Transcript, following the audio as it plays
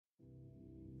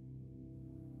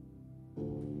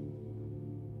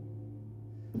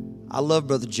I love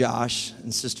Brother Josh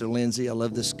and Sister Lyndsey. I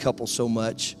love this couple so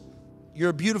much. You're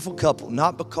a beautiful couple,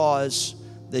 not because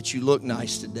that you look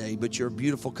nice today, but you're a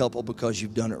beautiful couple because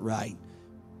you've done it right.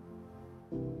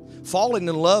 Falling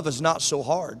in love is not so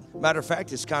hard. Matter of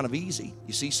fact, it's kind of easy.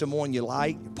 You see someone you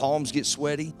like, your palms get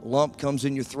sweaty, a lump comes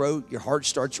in your throat, your heart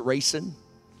starts racing.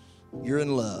 You're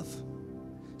in love.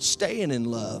 Staying in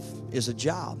love is a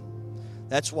job.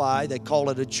 That's why they call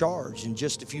it a charge. In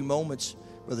just a few moments,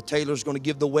 Brother Taylor's going to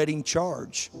give the wedding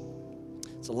charge.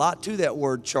 It's a lot to that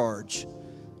word charge.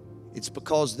 It's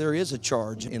because there is a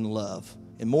charge in love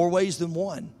in more ways than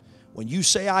one. When you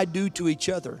say I do to each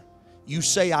other, you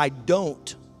say I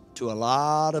don't to a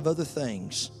lot of other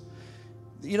things.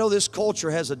 You know, this culture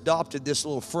has adopted this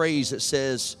little phrase that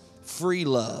says free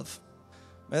love.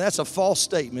 Man, that's a false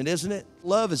statement, isn't it?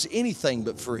 Love is anything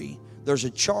but free. There's a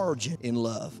charge in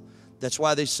love. That's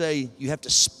why they say you have to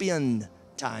spend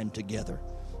time together.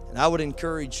 And I would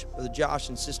encourage Brother Josh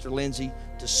and Sister Lyndsey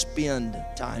to spend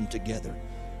time together.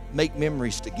 Make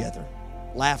memories together.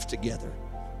 Laugh together.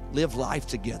 Live life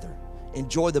together.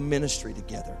 Enjoy the ministry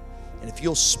together. And if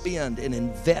you'll spend and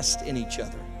invest in each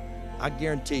other, I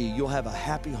guarantee you'll have a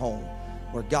happy home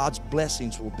where God's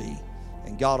blessings will be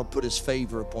and God will put His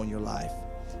favor upon your life.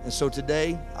 And so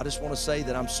today, I just want to say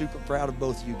that I'm super proud of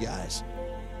both of you guys.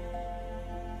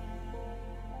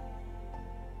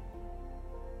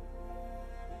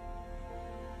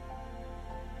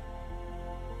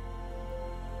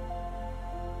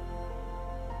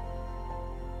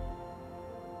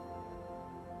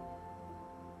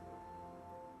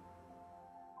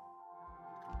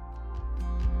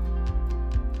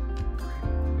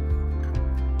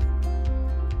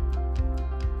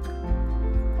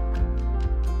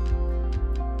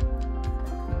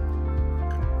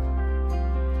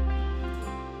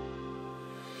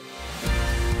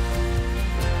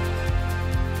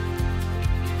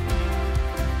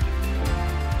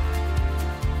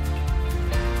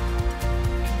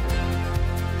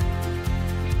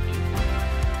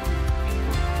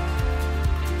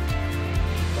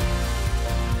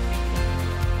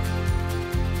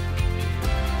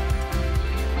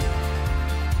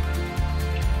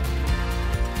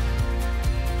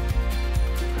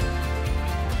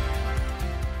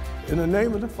 In the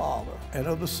name of the Father, and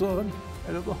of the Son,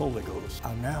 and of the Holy Ghost,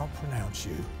 I now pronounce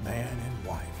you man and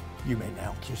wife. You may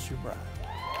now kiss your bride.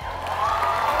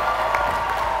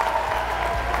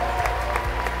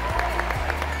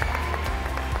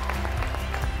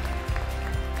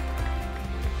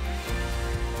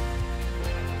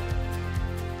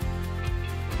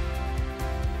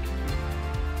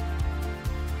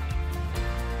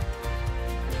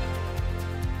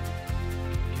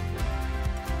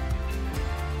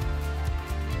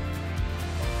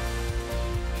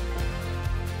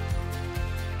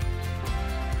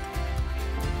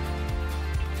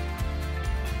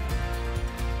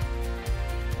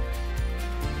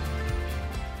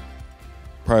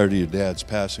 Prior to your dad's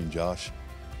passing, Josh,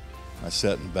 I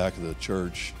sat in the back of the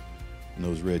church in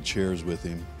those red chairs with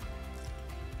him,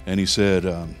 and he said,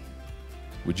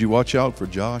 would you watch out for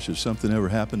Josh if something ever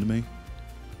happened to me?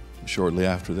 And shortly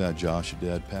after that, Josh, your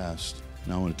dad, passed.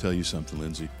 And I want to tell you something,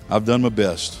 Lyndsey. I've done my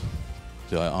best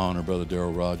to honor Brother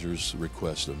Darrell Rogers'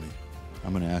 request of me.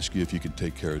 I'm going to ask you if you can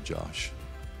take care of Josh.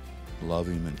 Love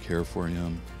him and care for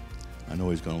him. I know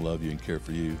he's going to love you and care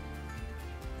for you.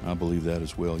 I believe that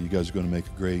as well. You guys are going to make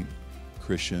great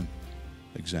Christian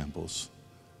examples.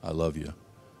 I love you,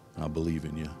 and I believe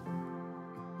in you.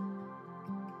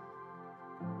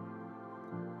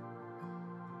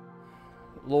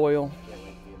 Loyal,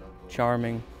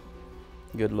 charming,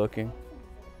 good looking,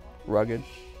 rugged.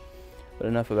 But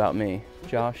enough about me.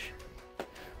 Josh,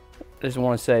 I just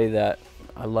want to say that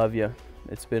I love you.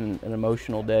 It's been an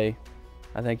emotional day.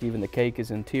 I think even the cake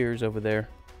is in tears over there.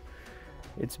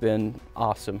 It's been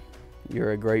awesome.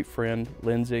 You're a great friend,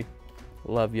 Lyndsey.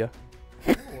 Love you.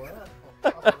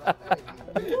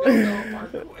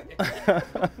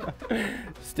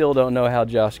 Still don't know how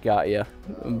Josh got you,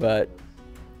 but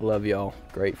love y'all.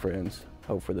 Great friends.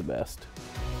 Hope for the best.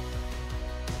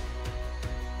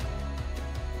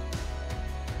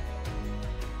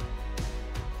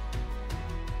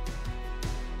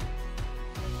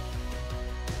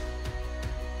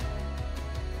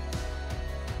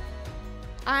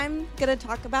 I'm gonna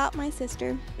talk about my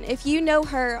sister. If you know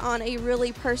her on a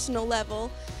really personal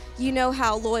level, you know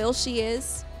how loyal she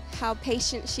is, how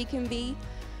patient she can be,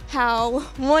 how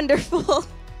wonderful,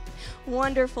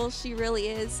 wonderful she really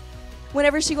is.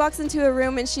 Whenever she walks into a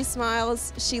room and she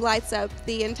smiles, she lights up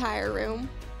the entire room.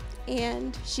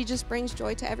 And she just brings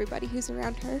joy to everybody who's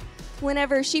around her.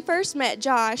 Whenever she first met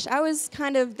Josh, I was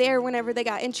kind of there whenever they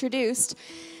got introduced.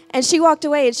 And she walked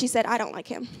away and she said, I don't like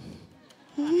him.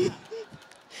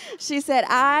 She said,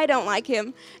 I don't like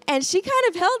him. And she kind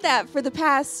of held that for the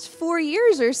past 4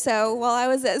 years or so while I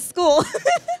was at school.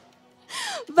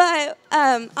 But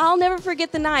I'll never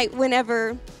forget the night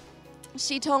whenever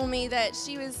she told me that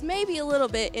she was maybe a little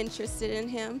bit interested in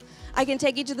him. I can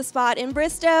take you to the spot in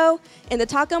Bristow in the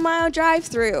Taco Mayo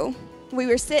drive-thru. We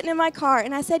were sitting in my car,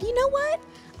 and I said, you know what?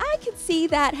 I could see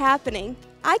that happening.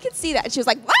 I could see that. And she was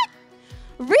like, what?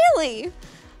 Really?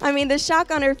 I mean, the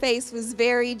shock on her face was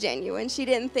very genuine. She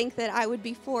didn't think that I would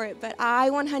be for it, but I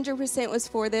 100% was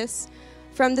for this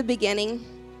from the beginning.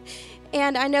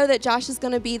 And I know that Josh is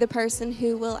going to be the person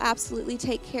who will absolutely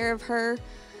take care of her,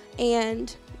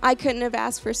 and I couldn't have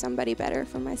asked for somebody better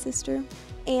for my sister.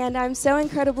 And I'm so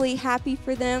incredibly happy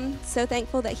for them, so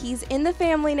thankful that he's in the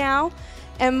family now.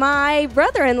 And my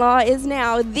brother-in-law is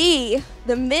now the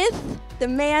myth, the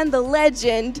man, the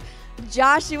legend,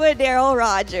 Joshua Darrell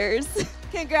Rogers.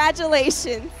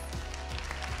 Congratulations.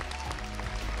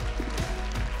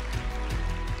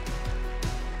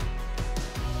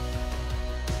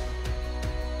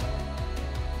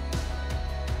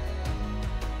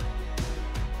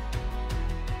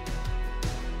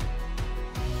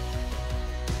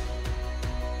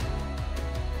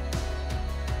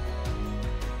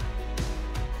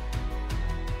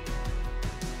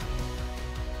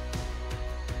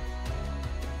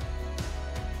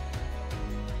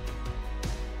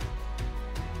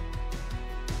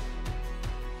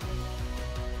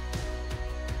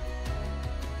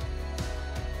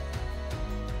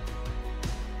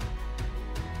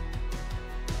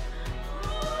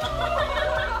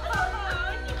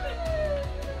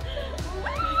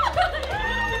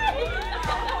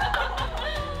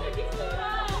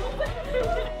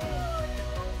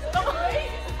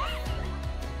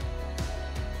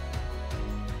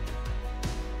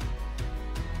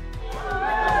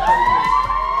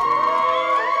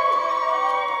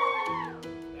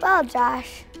 Well,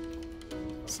 Josh,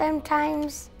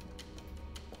 sometimes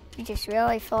you just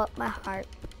really fill up my heart.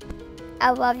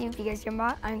 I love you because you're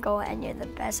my uncle and you're the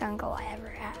best uncle I ever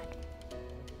had.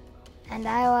 And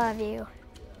I love you.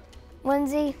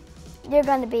 Lyndsey, you're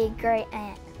going to be a great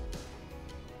aunt.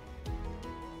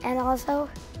 And also,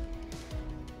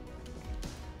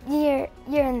 you're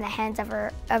in the hands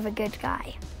of a good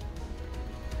guy.